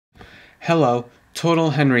Hello,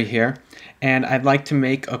 Totalhenry here, and I'd like to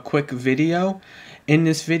make a quick video. In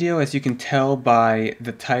this video, as you can tell by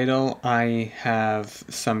the title, I have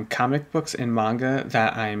some comic books and manga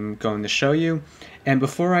that I'm going to show you. And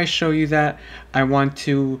before I show you that, I want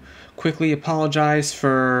to quickly apologize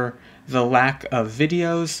for the lack of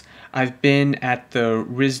videos. I've been at the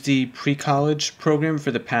RISD pre-college program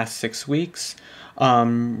for the past 6 weeks.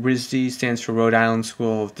 RISD stands for Rhode Island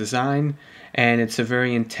School of Design, and it's a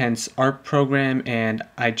very intense art program, and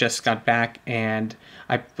I just got back and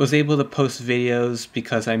I was able to post videos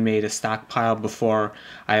because I made a stockpile before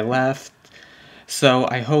I left. So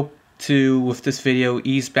I hope to, with this video,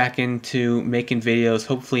 ease back into making videos,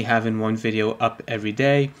 hopefully having one video up every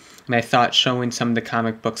day. And I thought showing some of the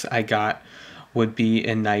comic books I got would be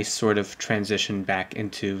a nice sort of transition back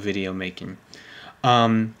into video making.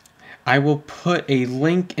 I will put a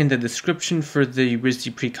link in the description for the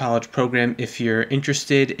RISD pre-college program if you're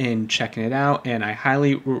interested in checking it out, and I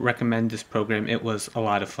highly recommend this program. It was a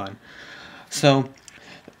lot of fun. So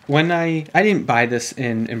when I didn't buy this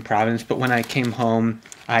in Providence, but when I came home,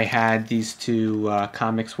 I had these two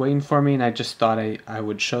comics waiting for me, and I just thought I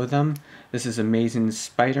would show them. This is Amazing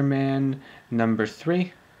Spider-Man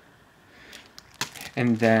 #3,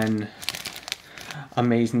 and then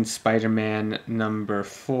Amazing Spider-Man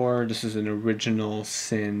 #4. This is an original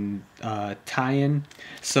Sin tie-in.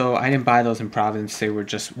 So I didn't buy those in Providence. They were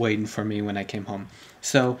just waiting for me when I came home.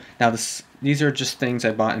 So now these are just things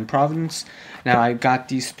I bought in Providence. Now I got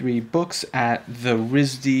these 3 books at the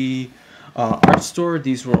RISD art store.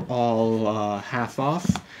 These were all half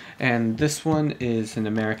off. And this one is an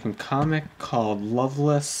American comic called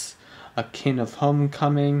Loveless, A Kin of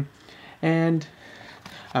Homecoming. And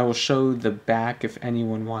I will show the back if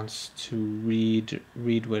anyone wants to read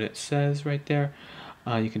what it says right there.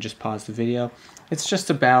 You can just pause the video. It's just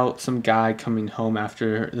about some guy coming home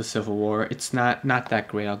after the Civil War. It's not that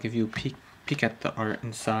great. I'll give you a peek at the art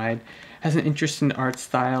inside. It has an interesting art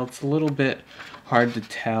style. It's a little bit hard to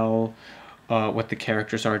tell what the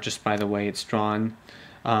characters are just by the way it's drawn.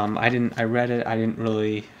 I read it. I didn't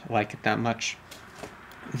really like it that much.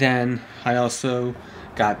 Then I also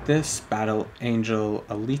got this, Battle Angel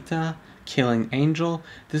Alita, Killing Angel.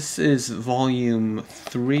 This is volume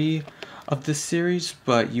 3 of the series,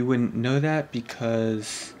 but you wouldn't know that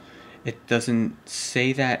because it doesn't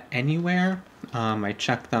say that anywhere. I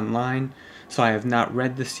checked online, so I have not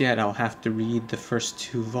read this yet. I'll have to read the first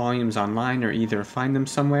 2 volumes online or either find them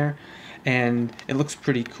somewhere. And it looks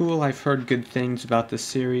pretty cool. I've heard good things about this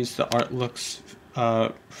series. The art looks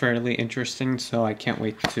fairly interesting, so I can't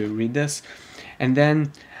wait to read this. And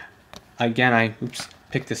then again, I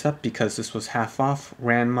picked this up because this was half off.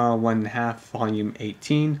 Ranma 1/2 volume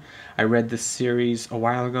 18. I read this series a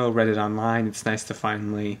while ago, read it online. It's nice to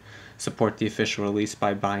finally support the official release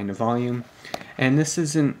by buying a volume. And this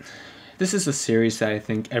is a series that I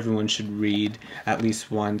think everyone should read at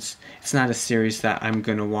least once. It's not a series that I'm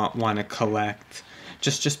gonna want to collect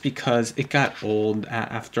just because it got old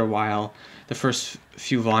after a while. The first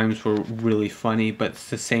few volumes were really funny, but it's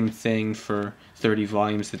the same thing for 30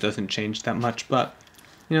 volumes. It doesn't change that much, but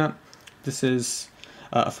you know, this is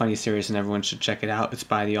a funny series and everyone should check it out. It's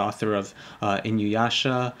by the author of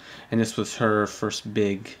Inuyasha, and this was her first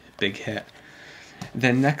big hit.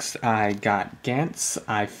 Then next I got Gantz.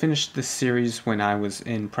 I finished this series when I was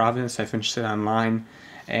in Providence. I finished it online,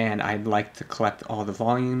 and I'd like to collect all the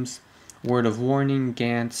volumes. Word of warning,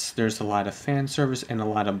 Gantz, there's a lot of fan service and a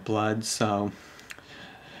lot of blood, so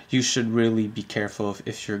you should really be careful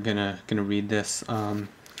if you're gonna read this. Let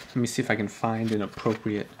me see if I can find an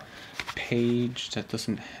appropriate page that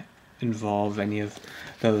doesn't involve any of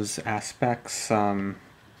those aspects. So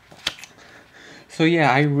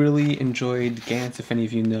yeah, I really enjoyed Gantz. If any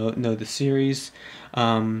of you know the series,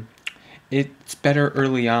 it's better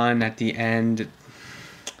early on. At the end,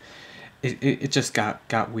 it just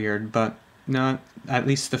got weird. But no, at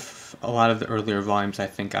least a lot of the earlier volumes I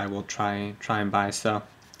think I will try and buy. So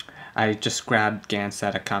I just grabbed Gantz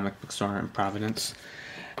at a comic book store in Providence.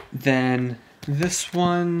 Then this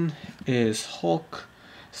one is Hulk,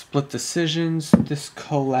 Split Decisions. This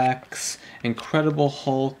collects Incredible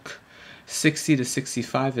Hulk 60 to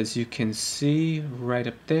 65, as you can see right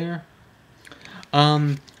up there.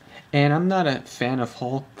 And I'm not a fan of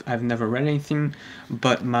Hulk. I've never read anything,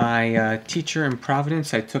 but my teacher in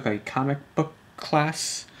Providence, I took a comic book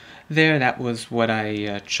class there. That was what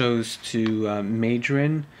I chose to major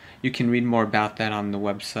in. You can read more about that on the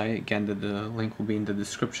website. Again, the link will be in the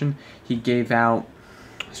description. He gave out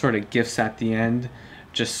sort of gifts at the end,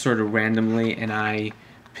 just sort of randomly, and I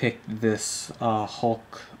picked this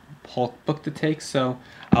Hulk book to take. So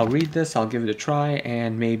I'll read this, I'll give it a try,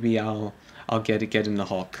 and maybe I'll get in the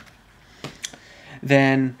Hulk.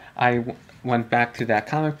 Then I went back to that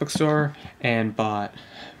comic book store and bought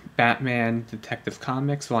Batman Detective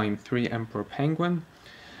Comics Volume 3 Emperor Penguin.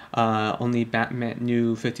 Only Batman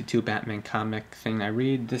new 52 Batman comic thing I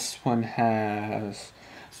read. This one has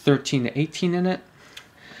 13 to 18 in it.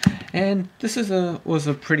 And this was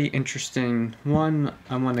a pretty interesting one.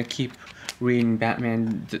 I want to keep reading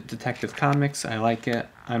Batman Detective Comics. I like it.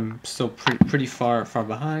 I'm still pretty far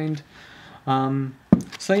behind.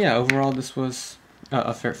 So yeah, overall this was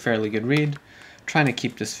a fairly good read. Trying to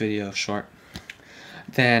keep this video short.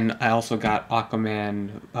 Then I also got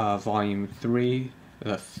Aquaman Volume 3,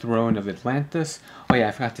 The Throne of Atlantis. Oh yeah,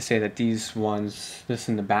 I forgot to say that these ones, this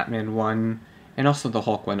and the Batman one, and also the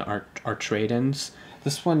Hulk one are trade-ins.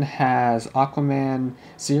 This one has Aquaman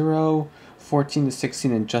 0, 14 to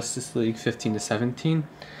 16, and Justice League 15 to 17.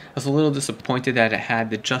 I was a little disappointed that it had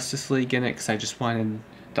the Justice League in it because I just wanted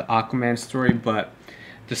the Aquaman story, but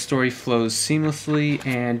the story flows seamlessly,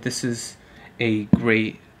 and this is a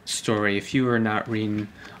great story. If you are not reading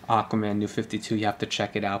Aquaman New 52, you have to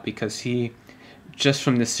check it out because he, just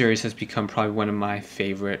from this series, has become probably one of my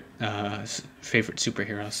favorite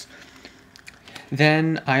superheroes.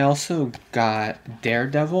 Then I also got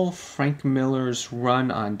Daredevil, Frank Miller's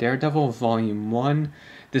run on Daredevil, Volume 1.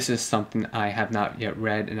 This is something I have not yet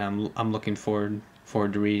read, and I'm looking forward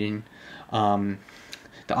to reading. The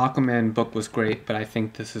Aquaman book was great, but I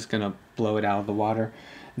think this is going to blow it out of the water.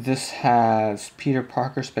 This has Peter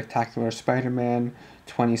Parker, Spectacular Spider-Man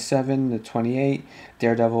 27 to 28,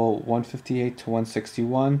 Daredevil 158 to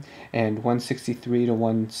 161, and 163 to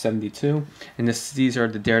 172. And these are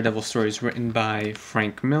the Daredevil stories written by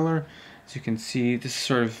Frank Miller. As you can see, this is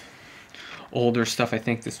sort of older stuff. I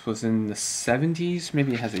think this was in the 70s.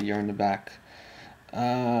 Maybe it has a year in the back.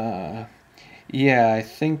 Yeah, I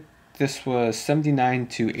think this was 79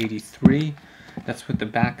 to 83. That's what the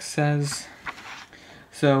back says.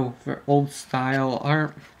 So, for old style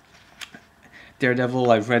art. Daredevil,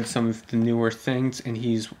 I've read some of the newer things, and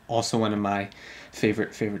he's also one of my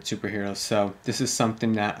favorite superheroes. So this is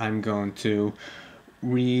something that I'm going to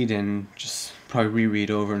read and just probably reread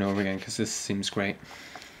over and over again because this seems great.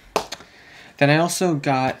 Then I also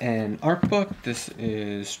got an art book. This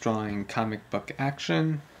is Drawing Comic Book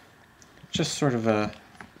Action. Just sort of a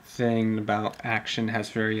thing about action, has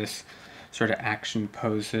various sort of action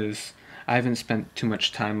poses. I haven't spent too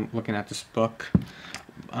much time looking at this book.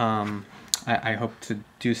 I hope to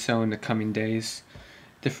do so in the coming days.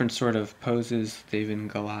 Different sort of poses, David and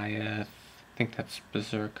Goliath, I think that's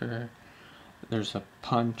Berserker. There's a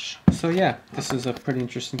punch. So yeah, this is a pretty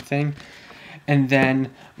interesting thing. And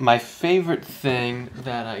then my favorite thing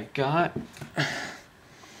that I got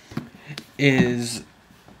is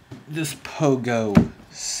this Pogo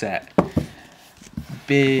set.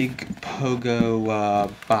 Big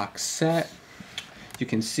Pogo box set. You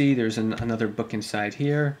can see there's another book inside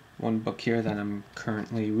here. One book here that I'm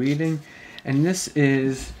currently reading, and this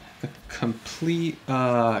is the complete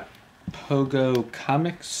Pogo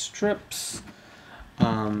comic strips.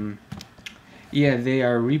 Yeah, they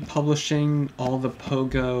are republishing all the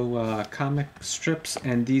Pogo comic strips,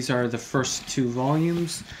 and these are the first 2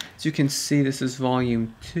 volumes. As you can see, this is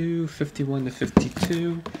volume 2, 51 to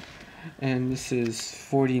 52, and this is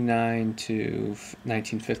 49 to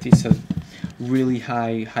 1950. So really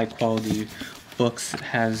high quality books. It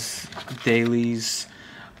has daily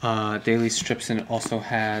strips, and it also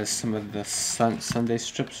has some of the Sunday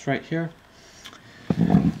strips right here.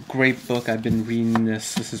 Great book. I've been reading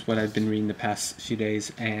this. This is what I've been reading the past few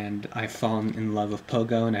days, and I've fallen in love with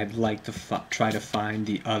Pogo, and I'd like to try to find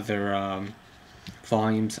the other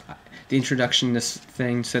volumes. The introduction to this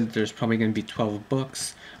thing said there's probably going to be 12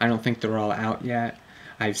 books. I don't think they're all out yet.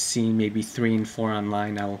 I've seen maybe 3 and 4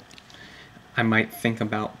 online. I might think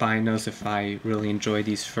about buying those if I really enjoy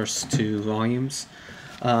these first 2 volumes.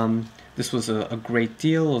 This was a great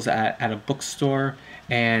deal. It was at a bookstore,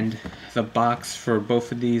 and the box for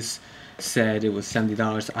both of these said it was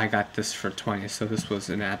 $70. I got this for $20, so this was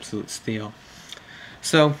an absolute steal.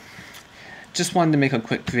 So, just wanted to make a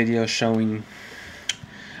quick video showing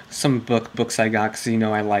some books I got, because you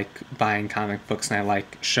know I like buying comic books and I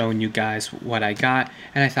like showing you guys what I got,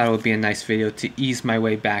 and I thought it would be a nice video to ease my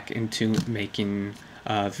way back into making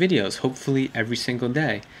videos, hopefully every single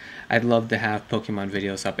day. I'd love to have Pokemon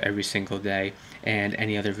videos up every single day and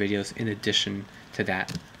any other videos in addition to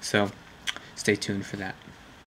that, so stay tuned for that.